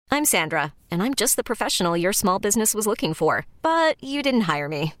I'm Sandra, and I'm just the professional your small business was looking for. But you didn't hire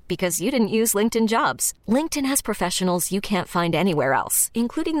me because you didn't use LinkedIn Jobs. LinkedIn has professionals you can't find anywhere else,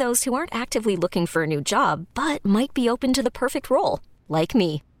 including those who aren't actively looking for a new job, but might be open to the perfect role, like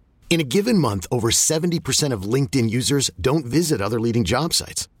me. In a given month, over 70% of LinkedIn users don't visit other leading job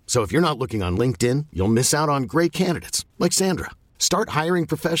sites. So if you're not looking on LinkedIn, you'll miss out on great candidates like Sandra. Start hiring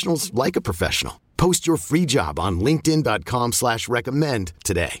professionals like a professional. Post your free job on linkedin.com/recommend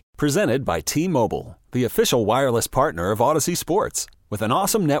today. Presented by T-Mobile, the official wireless partner of Odyssey Sports. With an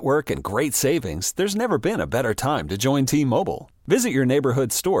awesome network and great savings, there's never been a better time to join T-Mobile. Visit your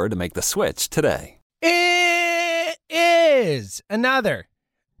neighborhood store to make the switch today. It is another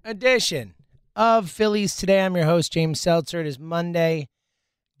edition of Phillies Today. I'm your host, James Seltzer. It is Monday,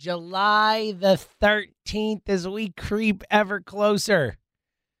 July the 13th, as we creep ever closer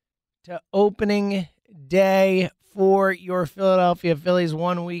to opening day for your Philadelphia Phillies.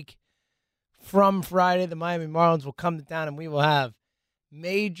 1 week from Friday, the Miami Marlins will come to town, and we will have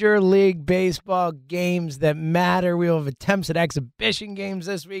Major League Baseball games that matter. We will have attempts at exhibition games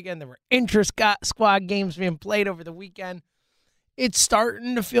this weekend. There were intra-squad games being played over the weekend. It's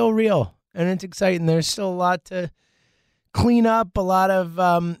starting to feel real, and it's exciting. There's still a lot to clean up, a lot of,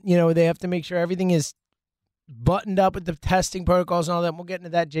 they have to make sure everything is buttoned up with the testing protocols and all that. We'll get into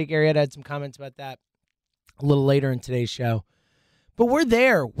that. Jake Arrieta had some comments about that a little later in today's show. But we're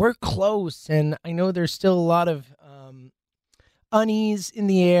there. We're close, and I know there's still a lot of unease in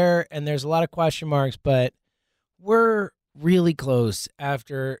the air, and there's a lot of question marks, but we're really close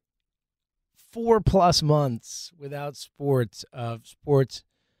after 4+ months without sports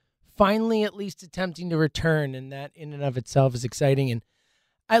finally at least attempting to return, and that in and of itself is exciting. And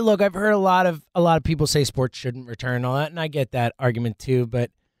I've heard a lot of people say sports shouldn't return and all that, and I get that argument too,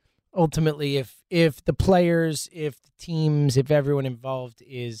 but ultimately if the players, if the teams, if everyone involved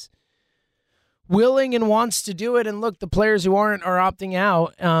is willing and wants to do it, and look, the players who aren't are opting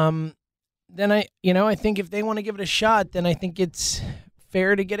out, then I think if they want to give it a shot, then I think it's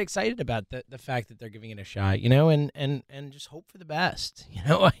fair to get excited about the fact that they're giving it a shot, and just hope for the best,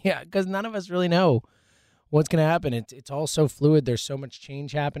 because none of us really know what's going to happen. It's all so fluid. There's so much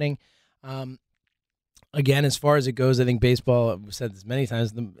change happening. Again, as far as it goes, I think baseball, I've said this many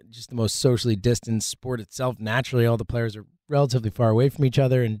times, just the most socially distanced sport itself. Naturally, all the players are relatively far away from each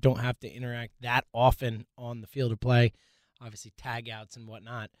other and don't have to interact that often on the field of play. Obviously, tag outs and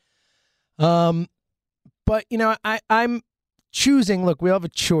whatnot. But, I'm choosing, look, we all have a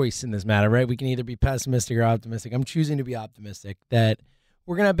choice in this matter, right? We can either be pessimistic or optimistic. I'm choosing to be optimistic that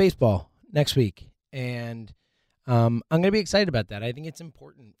we're going to have baseball next week. And I'm going to be excited about that. I think it's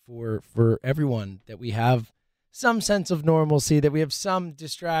important for everyone that we have some sense of normalcy, that we have some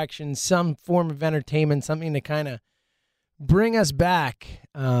distraction, some form of entertainment, something to kind of bring us back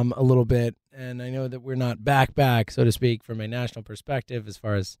a little bit. And I know that we're not back, so to speak, from a national perspective as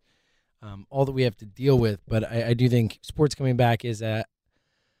far as all that we have to deal with. But I do think sports coming back is a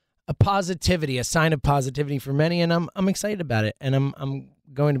positivity, a sign of positivity for many, and I'm excited about it. And I'm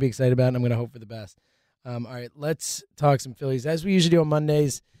going to be excited about it, and I'm going to hope for the best. All right, let's talk some Phillies, as we usually do on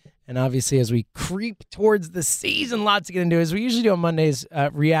Mondays. And obviously, as we creep towards the season, lots to get into. As we usually do on Mondays,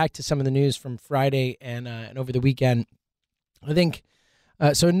 react to some of the news from Friday and over the weekend. I think,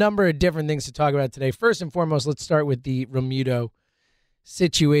 so a number of different things to talk about today. First and foremost, let's start with the Realmuto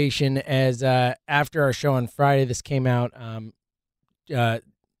situation, as after our show on Friday, this came out. Todd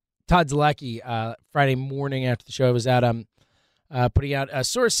Zielecki, Friday morning after the show was out, putting out, a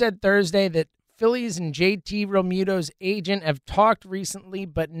source said Thursday that Phillies and JT Realmuto's agent have talked recently,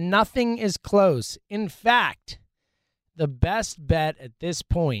 but nothing is close. In fact, the best bet at this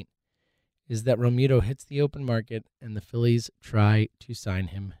point is that Realmuto hits the open market and the Phillies try to sign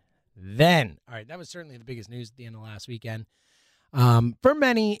him then. All right, that was certainly the biggest news at the end of last weekend, for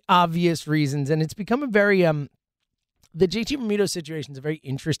many obvious reasons, and it's become a very the JT Realmuto situation is a very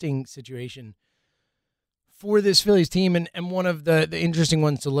interesting situation for this Phillies team, and one of the interesting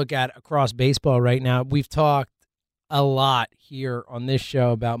ones to look at across baseball right now. We've talked a lot here on this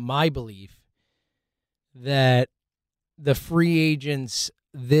show about my belief that the free agents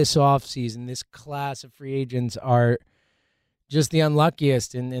this offseason, this class of free agents, are just the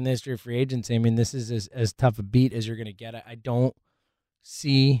unluckiest in the history of free agency. I mean, this is as tough a beat as you're going to get. I don't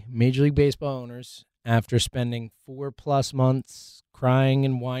see Major League Baseball owners, after spending 4+ months crying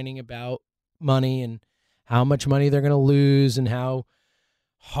and whining about money and how much money they're going to lose and how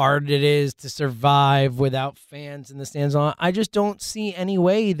hard it is to survive without fans in the stands. I just don't see any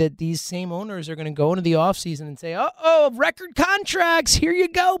way that these same owners are going to go into the offseason and say, record contracts, here you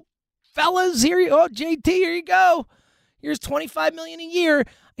go, fellas, JT, here you go. Here's $25 million a year.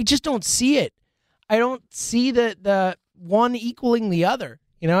 I just don't see it. I don't see the one equaling the other.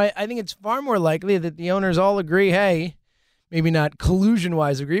 I think it's far more likely that the owners all agree, hey, maybe not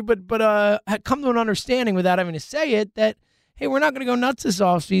collusion-wise agree, but come to an understanding without having to say it that, hey, we're not going to go nuts this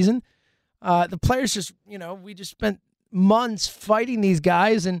offseason. The players just, we just spent months fighting these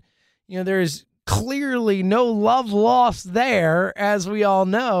guys, and, there's clearly no love lost there, as we all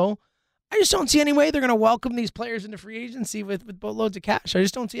know. I just don't see any way they're going to welcome these players into free agency with boatloads of cash. I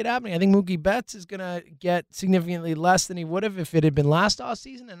just don't see it happening. I think Mookie Betts is going to get significantly less than he would have if it had been last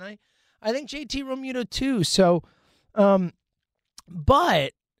offseason, and I think JT Realmuto too. So,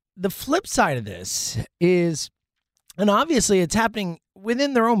 but the flip side of this is, and obviously it's happening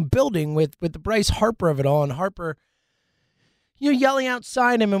within their own building with the Bryce Harper of it all, and Harper, yelling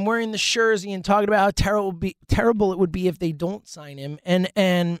outside him and wearing the jersey and talking about how terrible it would be if they don't sign him.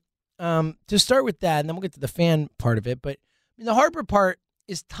 And to start with that, and then we'll get to the fan part of it, but the Harper part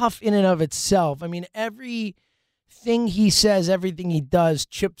is tough in and of itself. I mean, everything he says, everything he does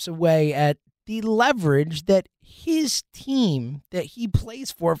chips away at the leverage that his team that he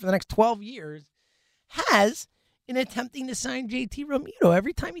plays for the next 12 years has in attempting to sign JT Realmuto.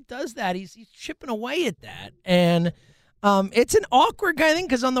 Every time he does that, he's chipping away at that. And it's an awkward kind of thing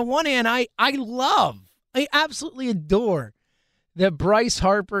because on the one hand, I absolutely adore that Bryce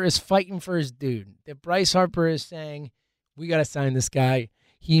Harper is fighting for his dude, that Bryce Harper is saying, we got to sign this guy.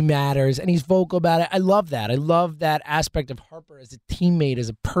 He matters, and he's vocal about it. I love that. I love that aspect of Harper as a teammate, as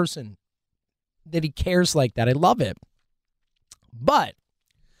a person, that he cares like that. I love it. But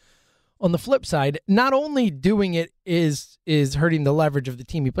on the flip side, not only doing it is hurting the leverage of the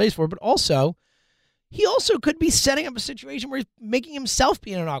team he plays for, but also he also could be setting up a situation where he's making himself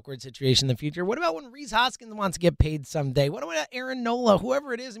be in an awkward situation in the future. What about when Rhys Hoskins wants to get paid someday? What about Aaron Nola,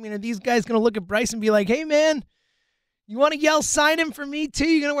 whoever it is? I mean, are these guys going to look at Bryce and be like, hey, man, you want to yell, sign him for me too?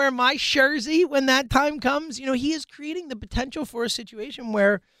 You're going to wear my jersey when that time comes? He is creating the potential for a situation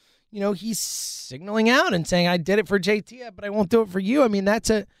where, he's signaling out and saying, I did it for JT, but I won't do it for you. I mean, that's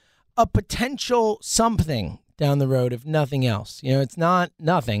a potential something down the road, if nothing else. It's not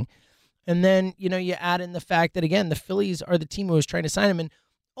nothing. And then, you add in the fact that, again, the Phillies are the team who was trying to sign him. And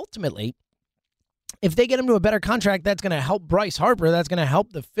ultimately, if they get him to a better contract, that's going to help Bryce Harper. That's going to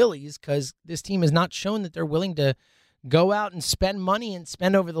help the Phillies because this team has not shown that they're willing to go out and spend money and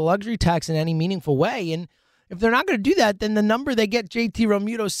spend over the luxury tax in any meaningful way. And if they're not going to do that, then the number they get JT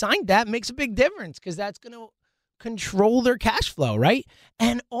Realmuto signed at makes a big difference because that's going to control their cash flow, right?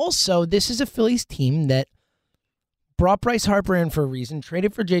 And also, this is a Phillies team that brought Bryce Harper in for a reason,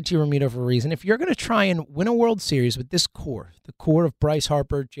 traded for JT Realmuto for a reason. If you're going to try and win a World Series with this core, the core of Bryce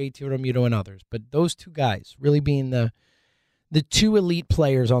Harper, JT Realmuto, and others, but those two guys really being the two elite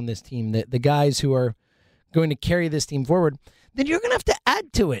players on this team, the guys who are going to carry this team forward, then you're going to have to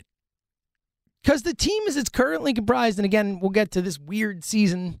add to it. Because the team as it's currently comprised, and again, we'll get to this weird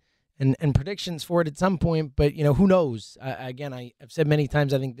season and predictions for it at some point, but who knows? Again, I've said many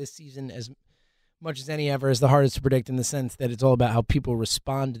times, I think this season, as much as any ever, is the hardest to predict in the sense that it's all about how people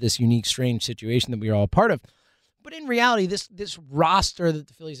respond to this unique, strange situation that we are all part of. But in reality, this roster that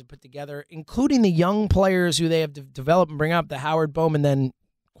the Phillies have put together, including the young players who they have developed and bring up, the Howard Bowman, then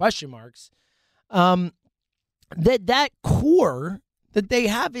question marks, that core that they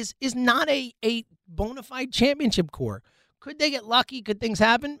have is not a bona fide championship core. Could they get lucky? Could things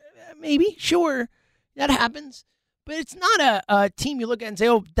happen? Maybe, sure, that happens. But it's not a team you look at and say,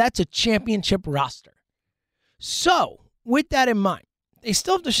 oh, that's a championship roster. So, with that in mind, they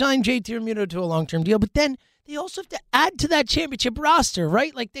still have to sign JT Realmuto to a long-term deal, but then they also have to add to that championship roster,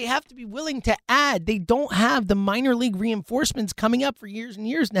 right? Like, they have to be willing to add. They don't have the minor league reinforcements coming up for years and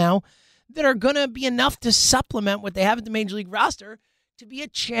years now that are going to be enough to supplement what they have at the major league roster to be a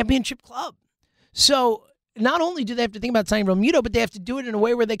championship club. So, not only do they have to think about signing Realmuto, but they have to do it in a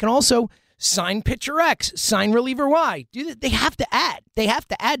way where they can also sign pitcher X, sign reliever Y. They have to add. They have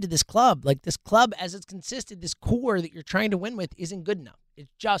to add to this club. Like, this club, as it's consisted, this core that you're trying to win with isn't good enough.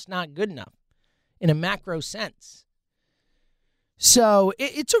 It's just not good enough in a macro sense. So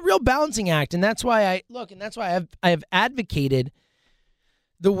it's a real balancing act, and that's why I have advocated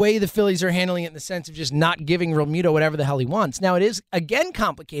the way the Phillies are handling it in the sense of just not giving Realmuto whatever the hell he wants. Now, it is, again,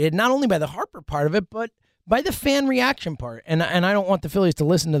 complicated, not only by the Harper part of it, but by the fan reaction part. And I don't want the Phillies to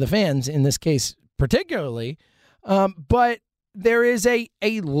listen to the fans in this case particularly, but there is a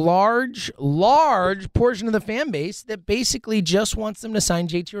large portion of the fan base that basically just wants them to sign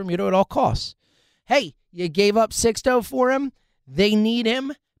JT Realmuto at all costs. Hey, you gave up Sixto for him. They need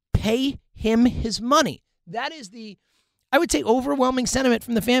him. Pay him his money. That is the, I would say, overwhelming sentiment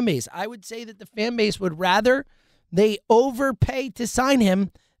from the fan base. I would say that the fan base would rather they overpay to sign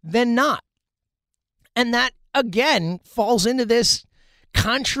him than not. And that, again, falls into this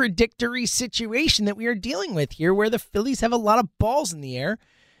contradictory situation that we are dealing with here, where the Phillies have a lot of balls in the air,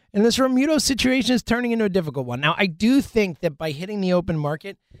 and this Realmuto situation is turning into a difficult one. Now, I do think that by hitting the open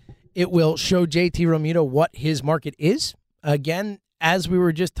market, it will show JT Realmuto what his market is. Again, as we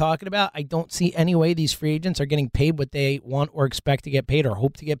were just talking about, I don't see any way these free agents are getting paid what they want or expect to get paid or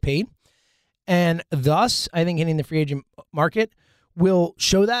hope to get paid. And thus, I think hitting the free agent market will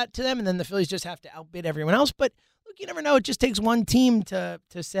show that to them, and then the Phillies just have to outbid everyone else. But look, you never know. It just takes one team to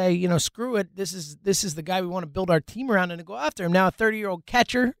say, screw it. This is the guy we want to build our team around and to go after him. Now, a 30-year-old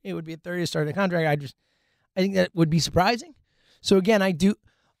catcher, it would be a 30 to start the contract. I think that would be surprising. So again, I do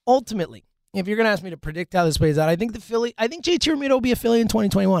ultimately, if you're going to ask me to predict how this plays out, I think JT Realmuto will be a Philly in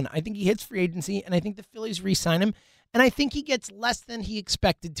 2021. I think he hits free agency, and I think the Phillies re-sign him, and I think he gets less than he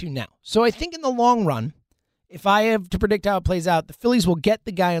expected to now. So I think in the long run, if I have to predict how it plays out, the Phillies will get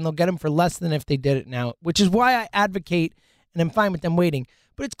the guy, and they'll get him for less than if they did it now, which is why I advocate, and I'm fine with them waiting.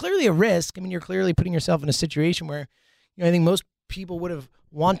 But it's clearly a risk. I mean, you're clearly putting yourself in a situation where, I think most people would have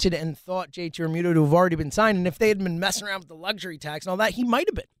wanted and thought JT Realmuto to have already been signed, and if they had been messing around with the luxury tax and all that, he might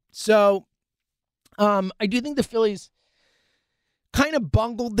have been. So I do think the Phillies kind of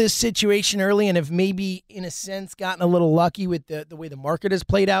bungled this situation early and have maybe, in a sense, gotten a little lucky with the way the market has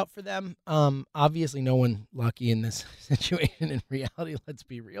played out for them. Obviously, no one lucky in this situation in reality, let's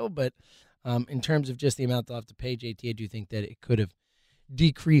be real. But in terms of just the amount they'll have to pay JT, I do think that it could have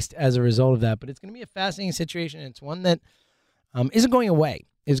decreased as a result of that. But it's going to be a fascinating situation, and it's one that isn't going away.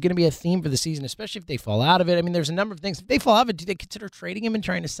 It's going to be a theme for the season, especially if they fall out of it. I mean, there's a number of things. If they fall out of it, do they consider trading him and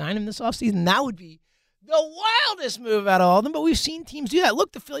trying to sign him this offseason? That would be the wildest move out of all of them, but we've seen teams do that.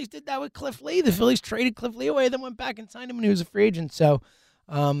 Look, the Phillies did that with Cliff Lee. The Phillies traded Cliff Lee away, then went back and signed him when he was a free agent. So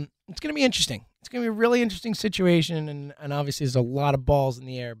it's going to be interesting. It's going to be a really interesting situation, and obviously there's a lot of balls in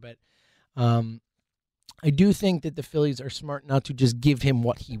the air, but I do think that the Phillies are smart not to just give him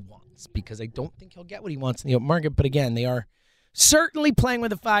what he wants, because I don't think he'll get what he wants in the open market. But again, they are certainly playing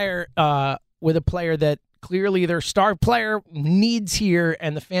with a fire with a player that clearly their star player needs here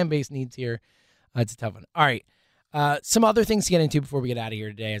and the fan base needs here. It's a tough one. All right. Some other things to get into before we get out of here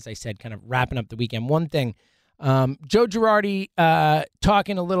today, as I said, kind of wrapping up the weekend. One thing, Joe Girardi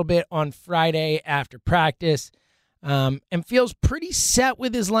talking a little bit on Friday after practice and feels pretty set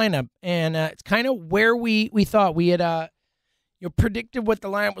with his lineup. And it's kind of where we thought. We had predicted what the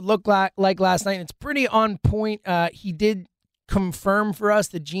lineup would look like last night. And it's pretty on point. He did confirm for us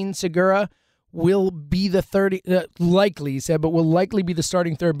that Jean Segura will be the likely, he said, but will likely be the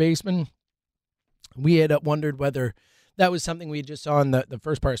starting third baseman. We had wondered whether that was something we just saw in the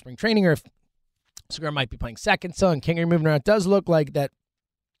first part of spring training, or if Segura might be playing second. So, and Kingery moving around. It does look like that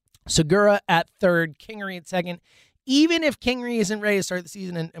Segura at third, Kingery at second. Even if Kingery isn't ready to start the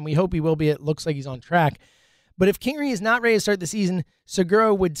season, and we hope he will be, it looks like he's on track. But if Kingery is not ready to start the season,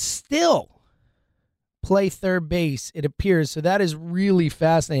 Segura would still play third base, it appears. So that is really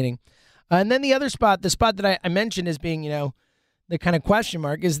fascinating. And then the other spot, the spot that I mentioned as being, the kind of question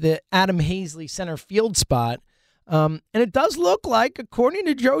mark, is the Adam Hazley center field spot. And it does look like, according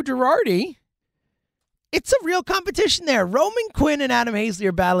to Joe Girardi, it's a real competition there. Roman Quinn and Adam Hazley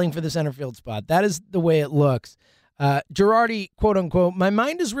are battling for the center field spot. That is the way it looks. Girardi, quote unquote, my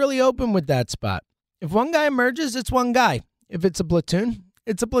mind is really open with that spot. If one guy emerges, it's one guy. If it's a platoon,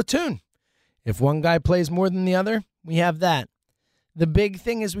 it's a platoon. If one guy plays more than the other, we have that. The big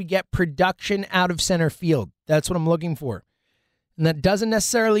thing is we get production out of center field. That's what I'm looking for. And that doesn't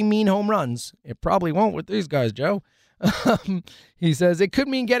necessarily mean home runs. It probably won't with these guys, Joe. He says it could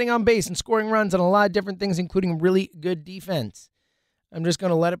mean getting on base and scoring runs and a lot of different things, including really good defense. I'm just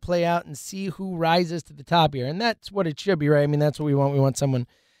going to let it play out and see who rises to the top here. And that's what it should be, right? I mean, that's what we want. We want someone,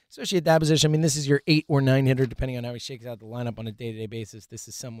 especially at that position. I mean, this is your 8 or 9 hitter, depending on how he shakes out the lineup on a day-to-day basis. This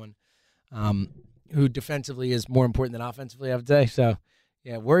is someone who defensively is more important than offensively, I would say. So,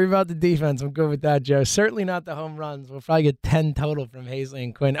 yeah, worry about the defense. I'm good with that, Joe. Certainly not the home runs. We'll probably get 10 total from Hazley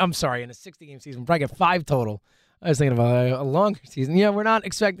and Quinn. I'm sorry, in a 60-game season, we'll probably get 5 total. I was thinking about a longer season. Yeah, we're not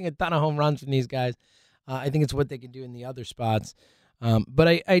expecting a ton of home runs from these guys. I think it's what they can do in the other spots. But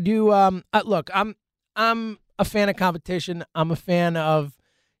I do look, I'm a fan of competition. I'm a fan of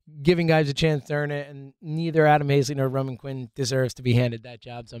giving guys a chance to earn it, and neither Adam Hazley nor Roman Quinn deserves to be handed that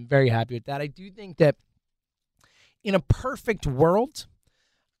job, so I'm very happy with that. I do think that in a perfect world,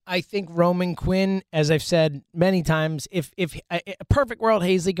 I think Roman Quinn, as I've said many times, if a perfect world,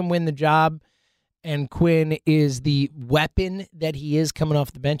 Hazley can win the job, and Quinn is the weapon that he is coming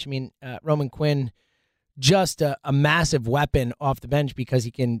off the bench. I mean, Roman Quinn, just a massive weapon off the bench because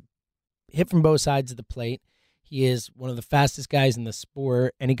he can hit from both sides of the plate. He is one of the fastest guys in the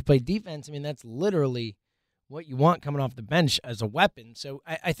sport, and he can play defense. I mean, that's literally what you want coming off the bench as a weapon. So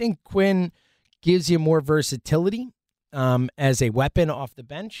I think Quinn gives you more versatility as a weapon off the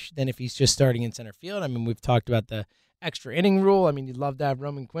bench than if he's just starting in center field. I mean, we've talked about the extra inning rule. I mean, you'd love to have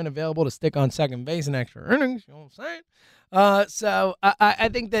Roman Quinn available to stick on second base in extra innings. You know what I'm saying? So I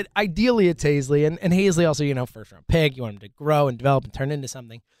think that ideally it's Hazley. And Hazley also, first-round pick. You want him to grow and develop and turn into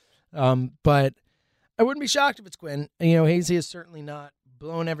something. But I wouldn't be shocked if it's Quinn. Hazley has certainly not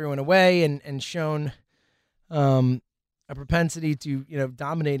blown everyone away and shown a propensity to,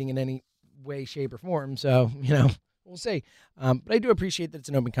 dominating in any way, shape, or form. So, we'll see. But I do appreciate that it's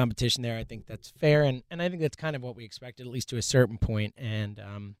an open competition there. I think that's fair, and I think that's kind of what we expected, at least to a certain point. And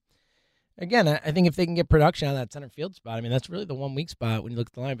again, I think if they can get production out of that center field spot, I mean, that's really the 1 weak spot when you look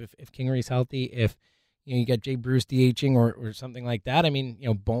at the lineup. If Kingery's healthy, if you got Jay Bruce DHing or something like that, I mean,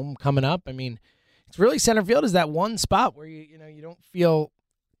 Bohm coming up, I mean, it's really center field is that one spot where you don't feel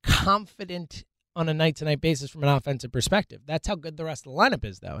confident on a night-to-night basis from an offensive perspective. That's how good the rest of the lineup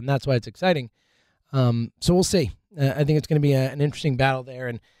is, though, and that's why it's exciting. So we'll see. I think it's going to be an interesting battle there,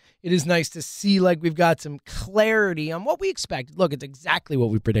 and it is nice to see like we've got some clarity on what we expected. Look, it's exactly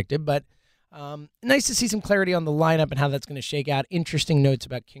what we predicted, but nice to see some clarity on the lineup and how that's going to shake out. Interesting notes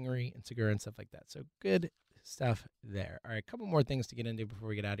about Kingery and Segura and stuff like that. So good stuff there. All right, a couple more things to get into before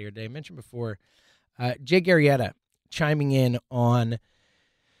we get out of here today. I mentioned before Jake Arrieta chiming in on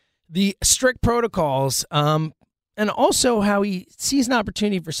the strict protocols and also how he sees an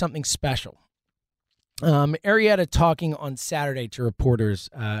opportunity for something special. Arrieta talking on Saturday to reporters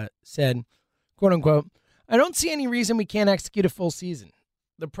said, quote unquote, "I don't see any reason we can't execute a full season.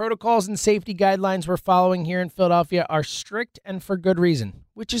 The protocols and safety guidelines we're following here in Philadelphia are strict and for good reason,"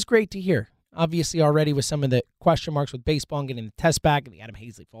 which is great to hear. Obviously already with some of the question marks with baseball and getting the test back and the Adam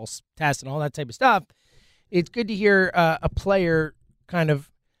Hazley false test and all that type of stuff, it's good to hear a player kind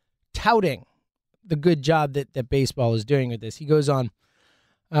of touting the good job that baseball is doing with this. He goes on,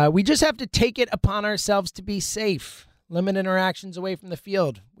 "We just have to take it upon ourselves to be safe, limit interactions away from the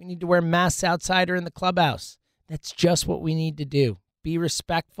field. We need to wear masks outside or in the clubhouse. That's just what we need to do. Be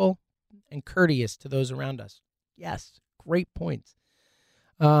respectful and courteous to those around us." Yes, great points.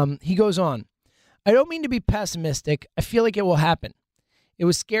 He goes on, "I don't mean to be pessimistic. I feel like it will happen. It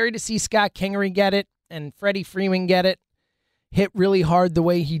was scary to see Scott Kingery get it and Freddie Freeman get it, hit really hard the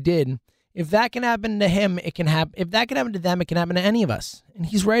way he did. If that can happen to him, it can happen. If that can happen to them, it can happen to any of us." And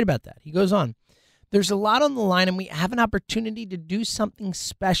he's right about that. He goes on, "There's a lot on the line, and we have an opportunity to do something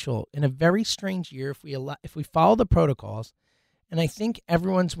special in a very strange year if we follow the protocols, and I think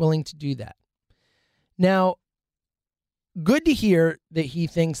everyone's willing to do that." Now, good to hear that he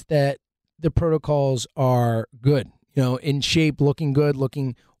thinks that the protocols are good, in shape, looking good,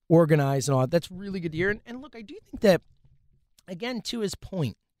 looking organized and all that. That's really good to hear. And look, I do think that, again, to his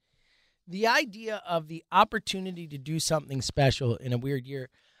point, the idea of the opportunity to do something special in a weird year,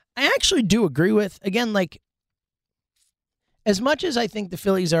 I actually do agree with. Again, like, as much as I think the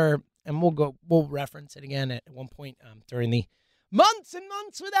Phillies are, and we'll reference it again at one point during the months and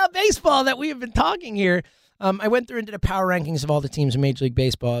months without baseball that we have been talking here. I went through and did a power rankings of all the teams in Major League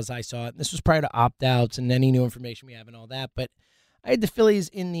Baseball as I saw it. This was prior to opt-outs and any new information we have and all that. But I had the Phillies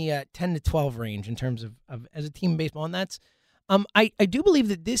in the 10 to 12 range in terms of as a team in baseball. And that's, I do believe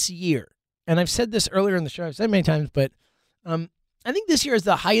that this year, and I've said this earlier in the show, I've said it many times, but I think this year is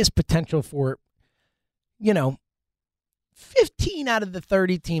the highest potential for, 15 out of the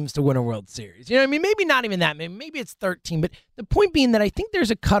 30 teams to win a World Series. You know what I mean? Maybe not even that. Maybe it's 13. But the point being that I think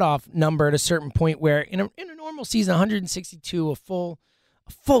there's a cutoff number at a certain point where in a normal season, 162, a full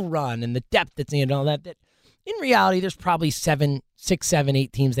run and the depth that's needed and all that in reality, there's probably 6, 7,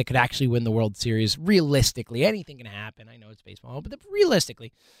 8 teams that could actually win the World Series. Realistically, anything can happen. I know it's baseball, but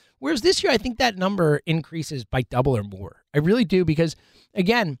realistically. Whereas this year, I think that number increases by double or more. I really do because,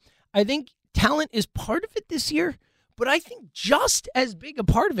 again, I think talent is part of it this year. But I think just as big a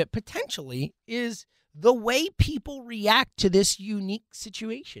part of it, potentially, is the way people react to this unique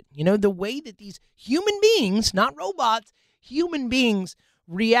situation. The way that these human beings, not robots, human beings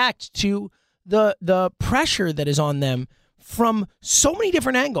react to the pressure that is on them from so many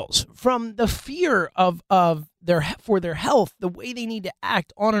different angles, from the fear of for their health, the way they need to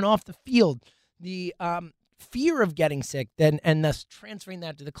act on and off the field, the fear of getting sick, and thus transferring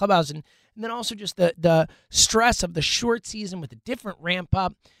that to the clubhouse, and then also just the stress of the short season with a different ramp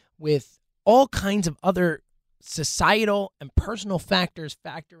up, with all kinds of other societal and personal factors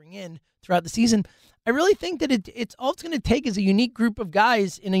factoring in throughout the season. I really think that it's all it's going to take is a unique group of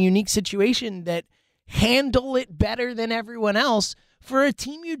guys in a unique situation that handle it better than everyone else for a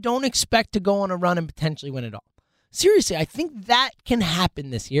team you don't expect to go on a run and potentially win it all. Seriously, I think that can happen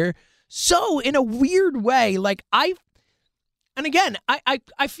this year. So in a weird way, like I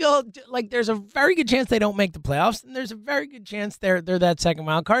feel like there's a very good chance they don't make the playoffs, and there's a very good chance they're that second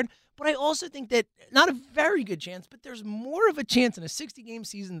wild card. But I also think that, not a very good chance, but there's more of a chance in a 60-game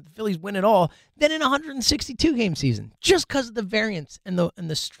season that the Phillies win it all than in a 162-game season, just because of the variance and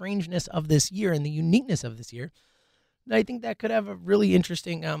the strangeness of this year and the uniqueness of this year. I think that could have a really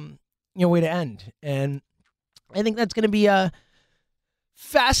interesting way to end. And I think that's going to be a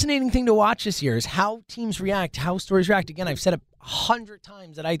fascinating thing to watch this year, is how teams react, how stories react. Again, I've said it 100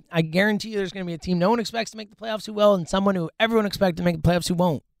 times that I guarantee you there's going to be a team no one expects to make the playoffs who will, and someone who everyone expects to make the playoffs who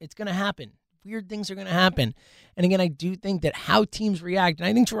won't. It's going to happen. Weird things are going to happen. And again, I do think that how teams react, and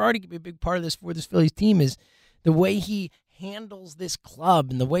I think Girardi could be a big part of this for this Phillies team, is the way he handles this club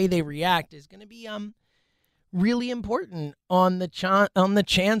and the way they react is going to be really important on the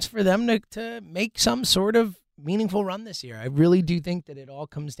chance for them to make some sort of meaningful run this year. I really do think that it all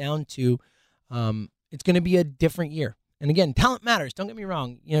comes down to it's going to be a different year. And again, talent matters. Don't get me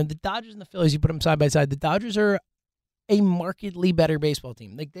wrong. The Dodgers and the Phillies, you put them side by side. The Dodgers are a markedly better baseball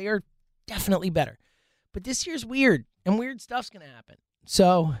team. Like, they are definitely better. But this year's weird, and weird stuff's going to happen.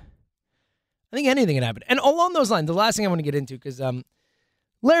 So I think anything can happen. And along those lines, the last thing I want to get into, because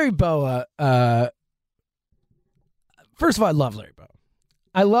Larry Bowa, first of all, I love Larry Bowa.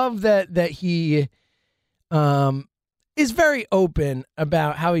 I love that he is very open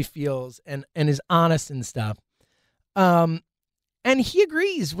about how he feels and is honest and stuff. And he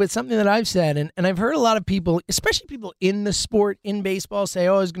agrees with something that I've said, and I've heard a lot of people, especially people in the sport, in baseball, say,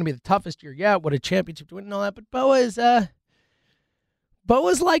 oh, it's going to be the toughest year yet, what a championship to win and all that. But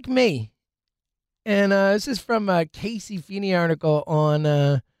Bowa's like me. And this is from a Casey Feeney article on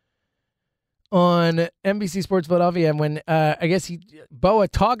NBC Sports Philadelphia, and when I guess Bowa,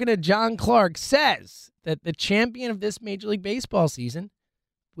 talking to John Clark, says that the champion of this Major League Baseball season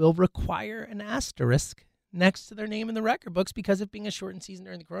will require an asterisk next to their name in the record books because of being a shortened season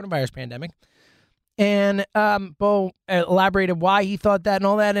during the coronavirus pandemic. And Bo elaborated why he thought that and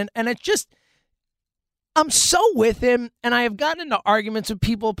all that. And it's just, I'm so with him, and I have gotten into arguments with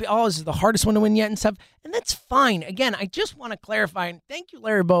people. Oh, this is the hardest one to win yet and stuff. And that's fine. Again, I just want to clarify, and thank you,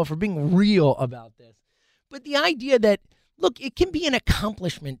 Larry Bowa, for being real about this. But the idea that, look, it can be an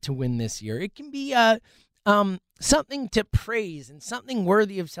accomplishment to win this year. It can be something to praise and something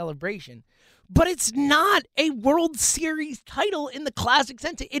worthy of celebration. But it's not a World Series title in the classic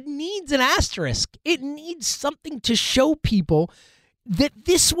sense. It needs an asterisk. It needs something to show people that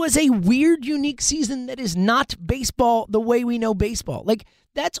this was a weird, unique season that is not baseball the way we know baseball. Like,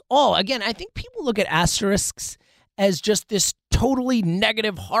 that's all. Again, I think people look at asterisks as just this totally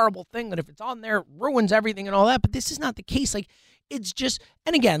negative, horrible thing that if it's on there, ruins everything and all that. But this is not the case. Like, it's just,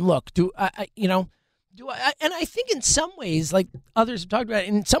 and again, look, and I think in some ways, like others have talked about,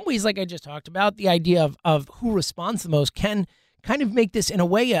 in some ways, like I just talked about, the idea of who responds the most can kind of make this, in a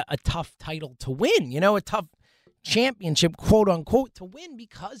way, a tough title to win, a tough championship, quote unquote, to win,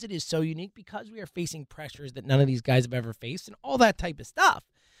 because it is so unique, because we are facing pressures that none of these guys have ever faced and all that type of stuff.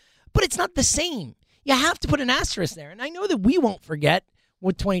 But it's not the same. You have to put an asterisk there. And I know that we won't forget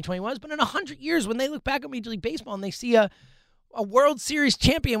what 2020 was, but in 100 years, when they look back at Major League Baseball and they see a World Series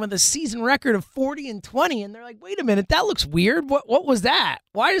champion with a season record of 40-20, and they're like, wait a minute, that looks weird. What was that?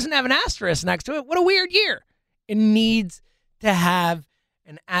 Why doesn't it have an asterisk next to it? What a weird year. It needs to have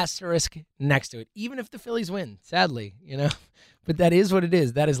an asterisk next to it, even if the Phillies win, sadly, But that is what it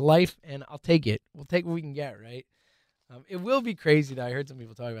is. That is life, and I'll take it. We'll take what we can get, right? It will be crazy, though. I heard some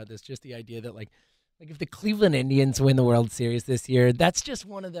people talk about this, just the idea that, like if the Cleveland Indians win the World Series this year, that's just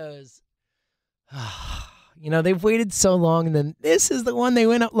one of those... they've waited so long, and then this is the one they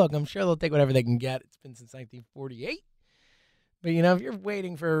win up. Look, I'm sure they'll take whatever they can get. It's been since 1948. But, if you're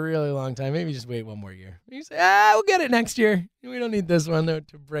waiting for a really long time, maybe just wait one more year. You say, we'll get it next year. We don't need this one, though,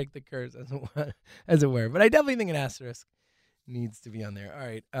 to break the curse, as it were. But I definitely think an asterisk needs to be on there. All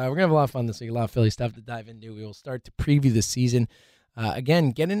right, we're going to have a lot of fun this week, a lot of Philly stuff to dive into. We will start to preview the season.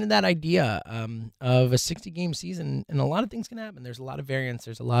 Again, get into that idea of a 60-game season, and a lot of things can happen. There's a lot of variance.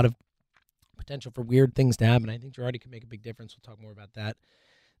 There's a lot of potential for weird things to happen. I think Girardi can make a big difference. We'll talk more about that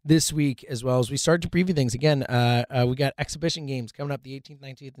this week, as well as we start to preview things. Again, we got exhibition games coming up the 18th,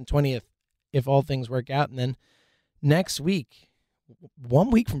 19th, and 20th, if all things work out. And then next week, 1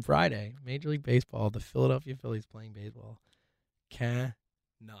 week from Friday, Major League Baseball, the Philadelphia Phillies playing baseball. Cannot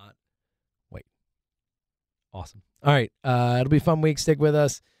wait. Awesome. All right. It'll be a fun week. Stick with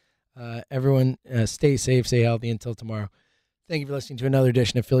us. Everyone, stay safe, stay healthy until tomorrow. Thank you for listening to another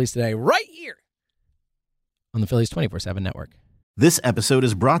edition of Phillies Today, right here on the Phillies 24/7 Network. This episode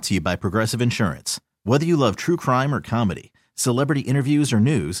is brought to you by Progressive Insurance. Whether you love true crime or comedy, celebrity interviews or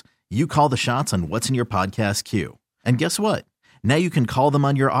news, you call the shots on what's in your podcast queue. And guess what? Now you can call them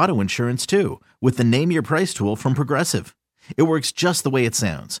on your auto insurance too with the Name Your Price tool from Progressive. It works just the way it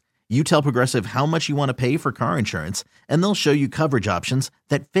sounds. You tell Progressive how much you want to pay for car insurance, and they'll show you coverage options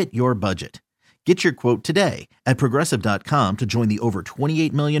that fit your budget. Get your quote today at Progressive.com to join the over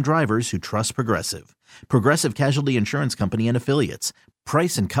 28 million drivers who trust Progressive. Progressive Casualty Insurance Company and Affiliates.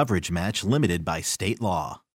 Price and coverage match limited by state law.